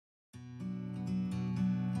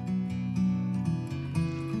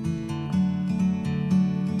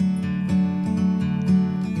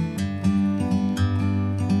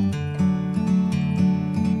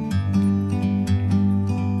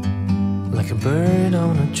bird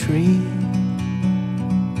on a tree.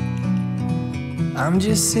 I'm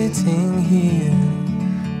just sitting here.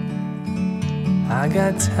 I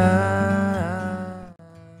got time.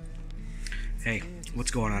 Hey,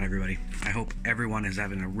 what's going on, everybody? I hope everyone is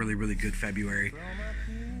having a really good February.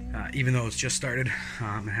 Even though it's just started,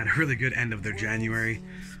 and had a really good end of their January.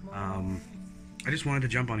 I just wanted to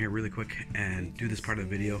jump on here really quick and do this part of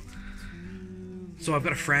the video. So I've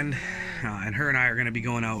got a friend, and her and I are going to be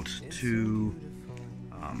going out to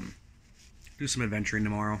do some adventuring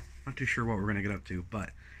tomorrow. Not too sure what we're going to get up to,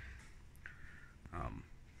 but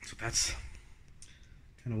so that's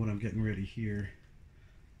kind of what I'm getting ready here.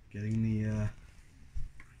 Getting the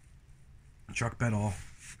truck bed all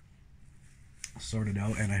sorted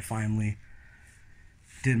out, and I finally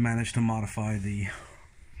did manage to modify the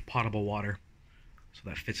potable water so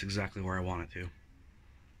that fits exactly where I want it to.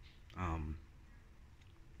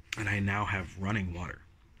 And I now have running water.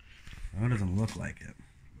 That doesn't look like it,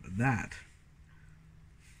 but that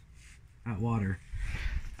water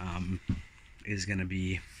is going to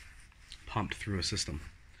be pumped through a system.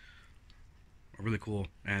 A really cool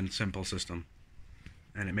and simple system.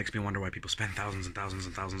 And it makes me wonder why people spend thousands and thousands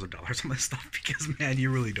and thousands of dollars on this stuff, because, man,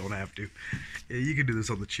 you really don't have to. Yeah, you can do this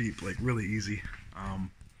on the cheap, like, really easy.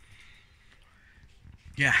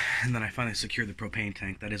 Yeah, and then I finally secured the propane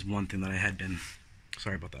tank. That is one thing that I had been,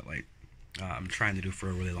 sorry about that light, I'm trying to do for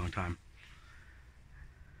a really long time.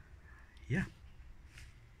 Yeah.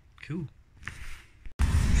 Cool.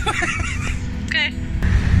 Okay.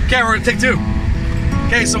 Okay, we're gonna take two.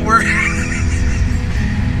 Okay, so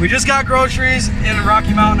we just got groceries in the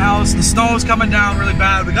Rocky Mountain house. The snow's coming down really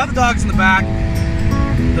bad. We got the dogs in the back.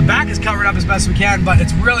 The back is covered up as best we can, but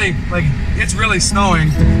it's really, it's really snowing.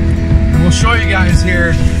 And we'll show you guys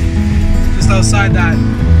here, just outside that.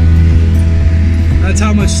 That's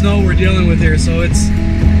how much snow we're dealing with here. So it's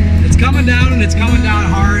coming down, and it's coming down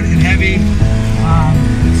hard and heavy.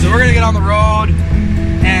 So we're gonna get on the road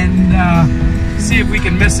and see if we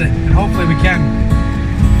can miss it, and hopefully we can.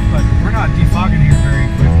 But we're not defogging here very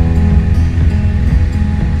quick.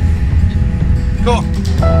 Cool.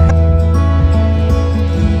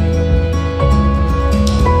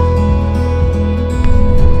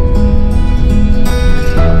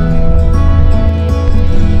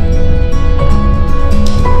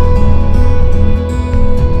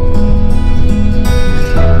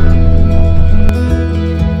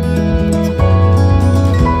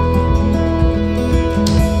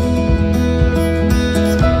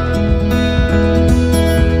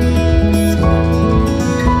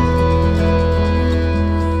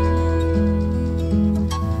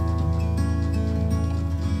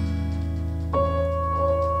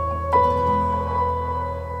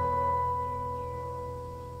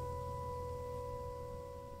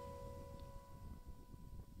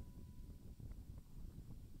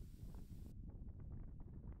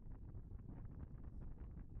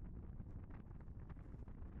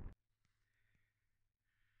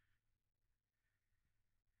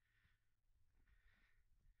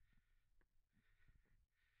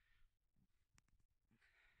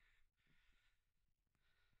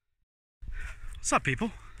 What's up,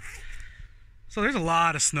 people? So there's a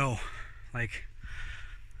lot of snow, like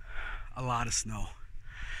a lot of snow,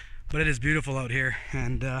 but it is beautiful out here.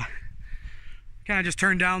 And kind of just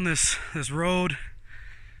turned down this road.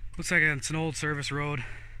 Looks like it's an old service road.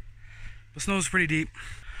 The snow's pretty deep,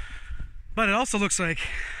 but it also looks like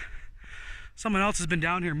someone else has been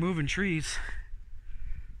down here moving trees.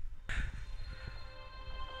 It's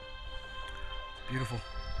beautiful.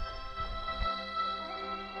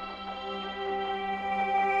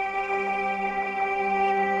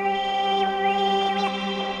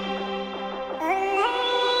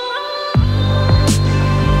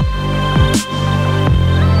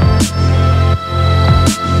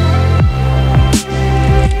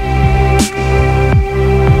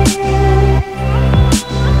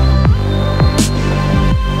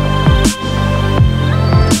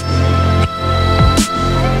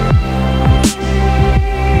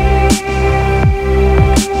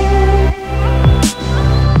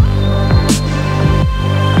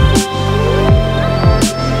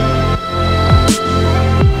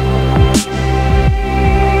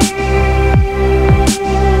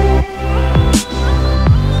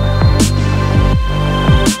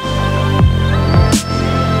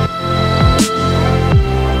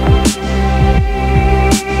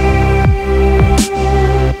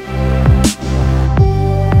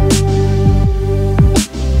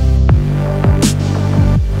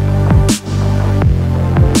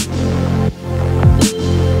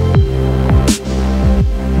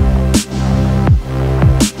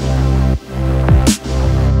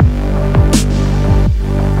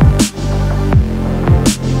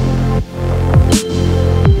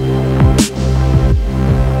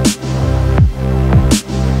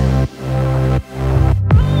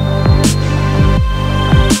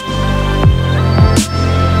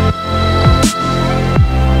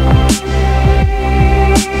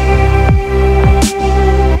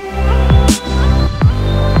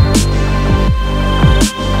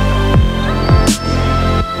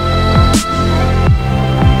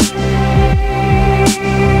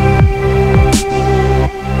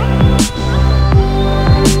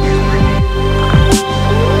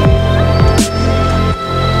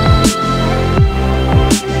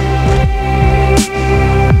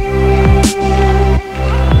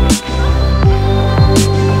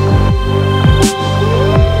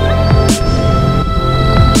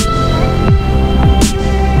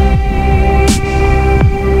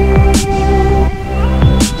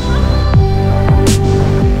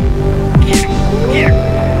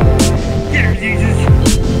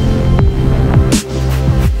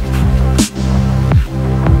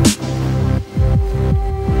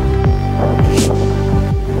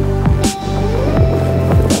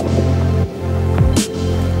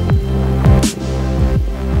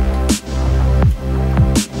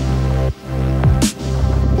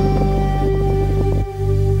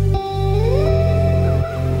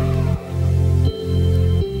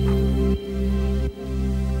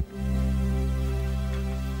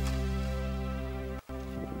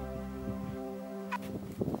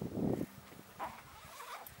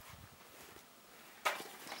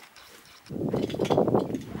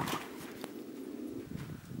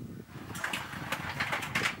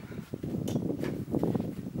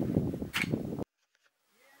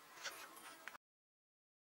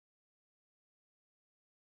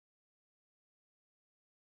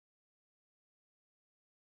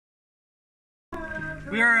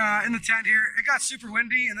 We are in the tent here. It got super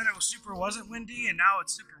windy, and then it was super wasn't windy, and now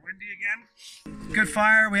it's super windy again. Good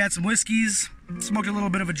fire. We had some whiskeys. Smoked a little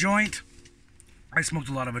bit of a joint. I smoked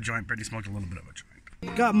a lot of a joint. Brittany smoked a little bit of a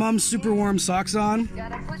joint. Got Mom's super warm socks on.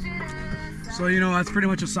 So, you know, that's pretty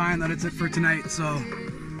much a sign that it's it for tonight, so.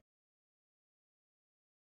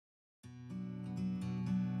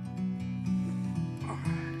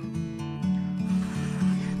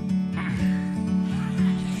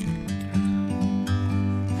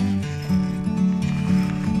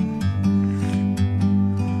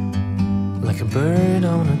 Like a bird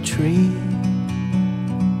on a tree,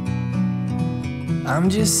 I'm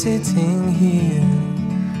just sitting here.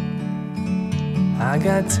 I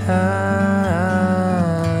got time,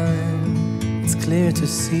 it's clear to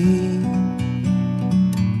see.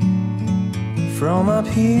 From up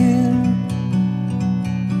here,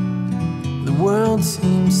 the world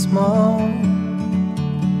seems small.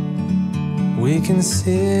 We can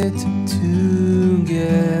sit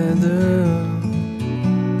together.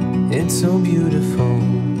 It's so beautiful,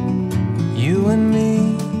 you and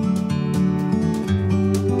me.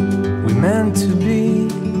 We meant to be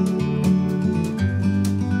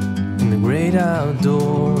in the great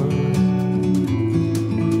outdoors,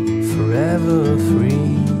 forever free.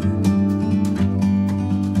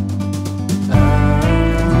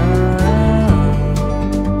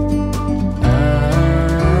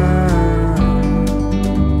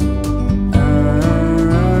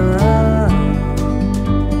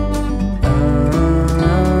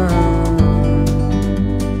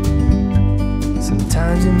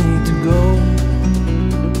 Sometimes you need to go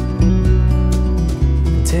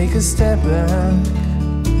and take a step back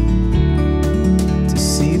to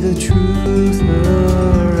see the truth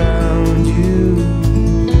around you.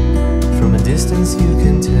 From a distance you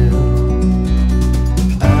can tell.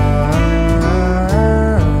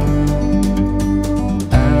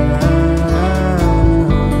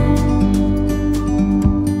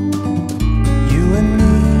 You and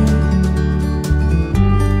me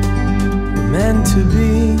were meant to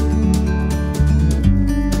be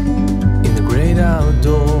in the great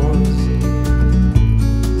outdoors,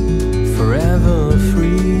 forever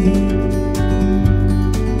free.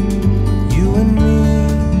 You and me,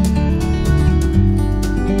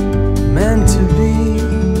 meant to be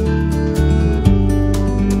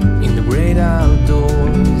in the great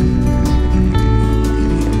outdoors,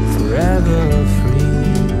 forever free.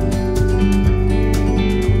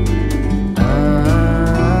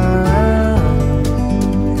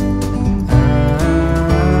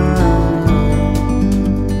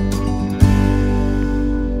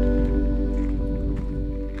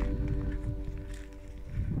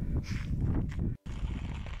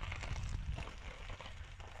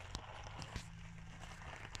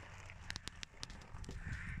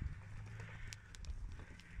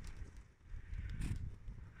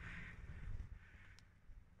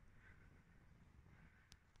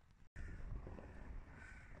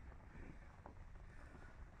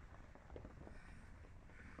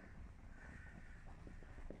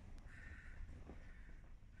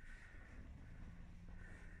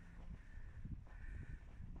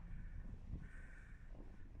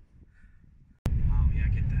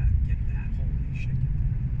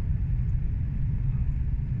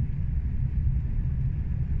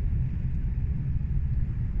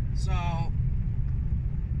 So,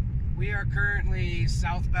 we are currently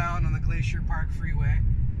southbound on the Glacier Park Freeway.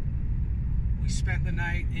 We spent the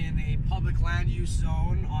night in a public land use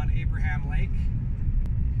zone on Abraham Lake.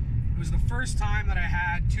 It was the first time that I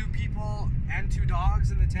had 2 people and 2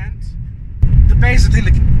 dogs in the tent. The basic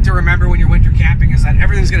thing to remember when you're winter camping is that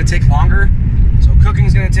everything's going to take longer. So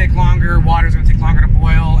cooking's going to take longer, water's going to take longer to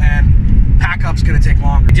boil, and pack-up's going to take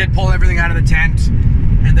longer. We did pull everything out of the tent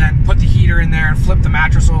and then put the heater in there and flip the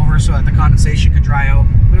mattress over so that the condensation could dry out.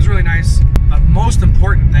 It was really nice. But most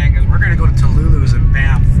important thing is we're going to go to Lulu's in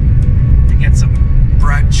Banff and get some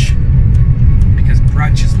brunch, because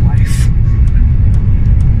brunch is life.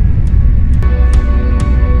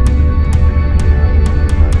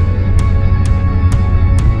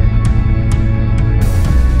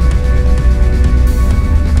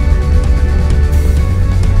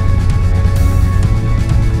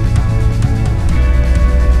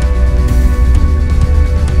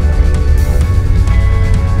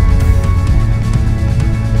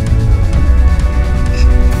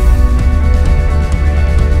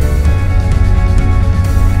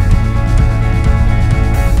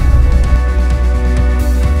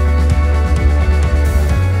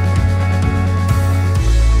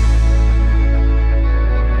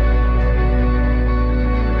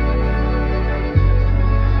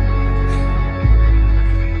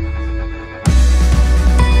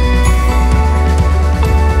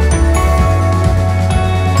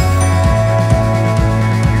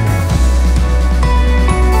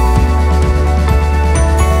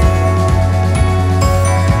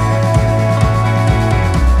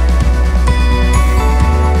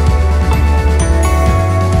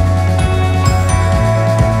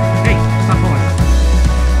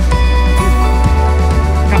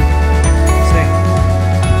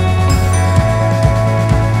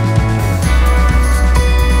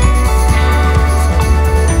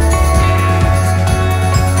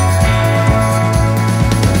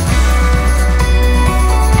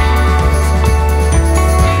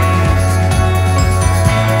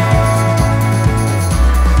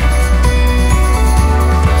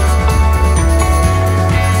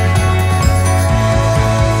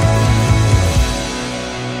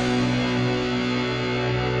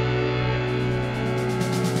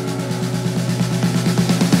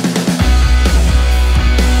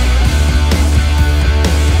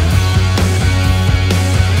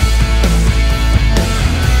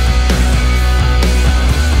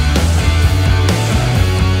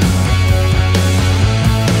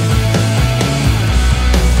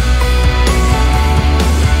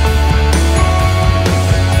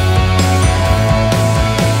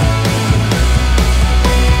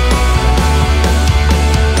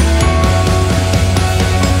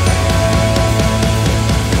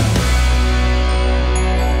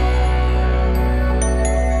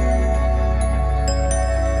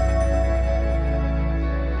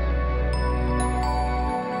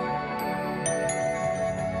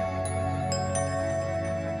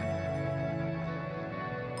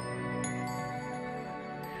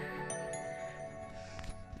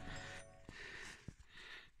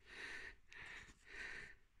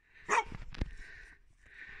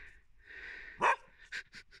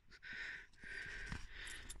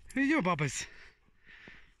 Who are you, Bobbers?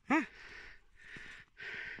 Huh?